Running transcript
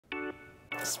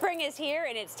Spring is here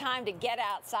and it's time to get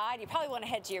outside. You probably want to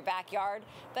head to your backyard,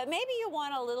 but maybe you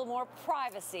want a little more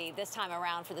privacy this time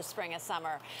around for the spring and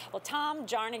summer. Well, Tom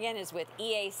Jarnigan is with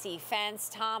EAC Fence.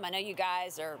 Tom, I know you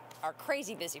guys are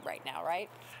crazy busy right now,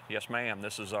 right? Yes, ma'am.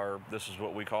 This is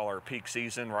what we call our peak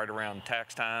season, right around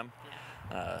tax time.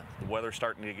 The weather's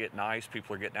starting to get nice.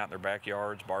 People are getting out in their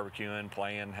backyards, barbecuing,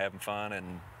 playing, having fun,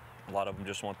 and a lot of them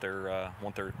just want their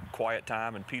quiet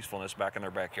time and peacefulness back in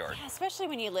their backyard. Yeah, especially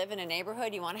when you live in a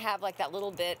neighborhood, you want to have like that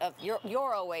little bit of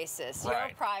your oasis, right,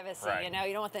 your privacy. Right. You know,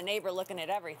 you don't want the neighbor looking at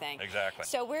everything. Exactly.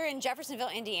 So we're in Jeffersonville,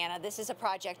 Indiana. This is a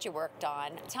project you worked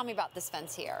on. Tell me about this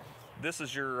fence here. This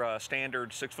is your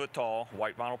standard 6-foot tall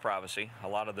white vinyl privacy. A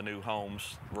lot of the new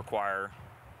homes require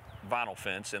vinyl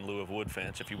fence in lieu of wood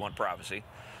fence if you want privacy.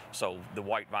 So the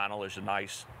white vinyl is a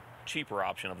nice, cheaper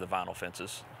option of the vinyl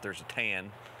fences. There's a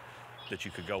tan that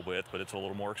you could go with, but it's a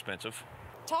little more expensive.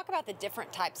 Talk about the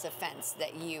different types of fence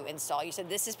that you install. You said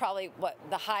this is probably what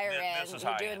the higher end. This is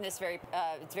We're high doing end. this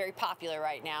it's very popular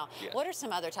right now. Yes. What are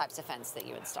some other types of fence that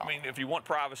you install? I mean, if you want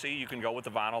privacy, you can go with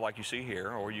the vinyl like you see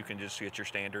here, or you can just get your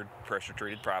standard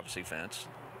pressure-treated privacy fence,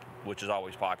 which is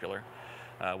always popular.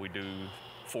 We do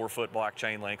 4-foot black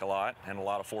chain link a lot, and a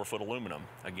lot of 4-foot aluminum.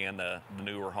 Again, the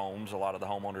newer homes, a lot of the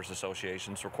homeowners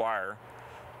associations require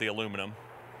the aluminum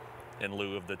in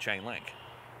lieu of the chain link.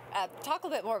 Talk a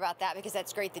little bit more about that, because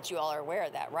that's great that you all are aware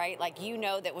of that, right? Like, you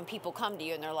know that when people come to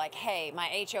you and they're like, hey,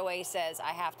 my HOA says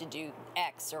I have to do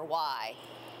X or Y,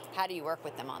 how do you work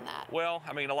with them on that? Well,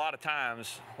 I mean, a lot of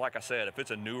times, like I said, if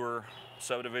it's a newer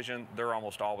subdivision, they're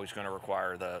almost always going to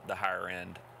require the higher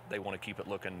end. They want to keep it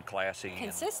looking classy.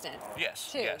 Consistent.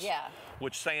 Yes, too, yes. Yeah.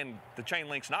 Which, saying the chain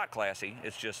link's not classy,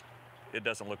 it's just, it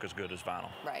doesn't look as good as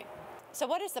vinyl. Right. So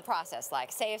what is the process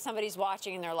like? Say if somebody's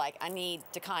watching and they're like, I need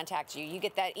to contact you. You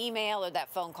get that email or that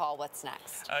phone call, what's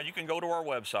next? You can go to our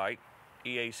website,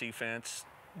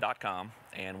 eacfence.com,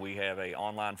 and we have an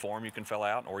online form you can fill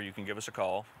out, or you can give us a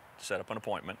call, set up an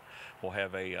appointment. We'll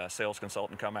have a sales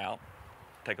consultant come out,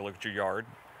 take a look at your yard,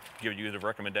 give you the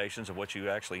recommendations of what you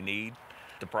actually need.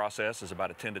 The process is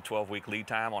about a 10 to 12 week lead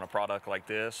time on a product like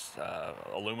this.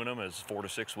 Aluminum is 4 to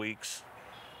 6 weeks.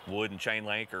 Wood and chain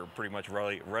link are pretty much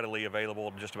readily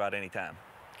available just about any time.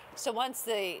 So once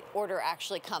the order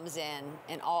actually comes in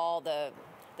and all the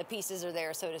pieces are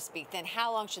there, so to speak, then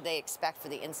how long should they expect for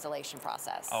the installation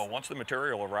process? Oh, once the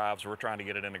material arrives, we're trying to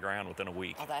get it in the ground within a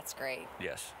week. Oh, that's great.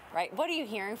 Yes. Right. What are you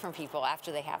hearing from people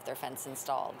after they have their fence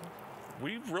installed?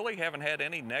 We really haven't had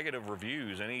any negative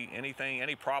reviews.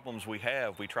 Any problems we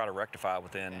have, we try to rectify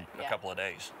within a couple of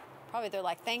days. Probably they're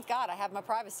like, thank God I have my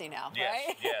privacy now, yes,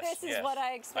 right? Yes, This is what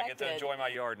I expected. I get to enjoy my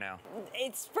yard now.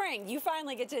 It's spring. You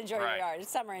finally get to enjoy your yard. It's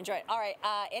summer. Enjoy it. All right.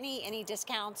 Any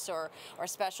discounts or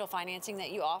special financing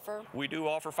that you offer? We do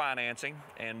offer financing,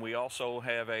 and we also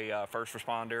have a first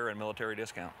responder and military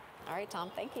discount. All right, Tom.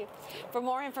 Thank you. For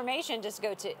more information, just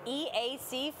go to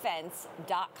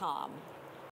eacfence.com.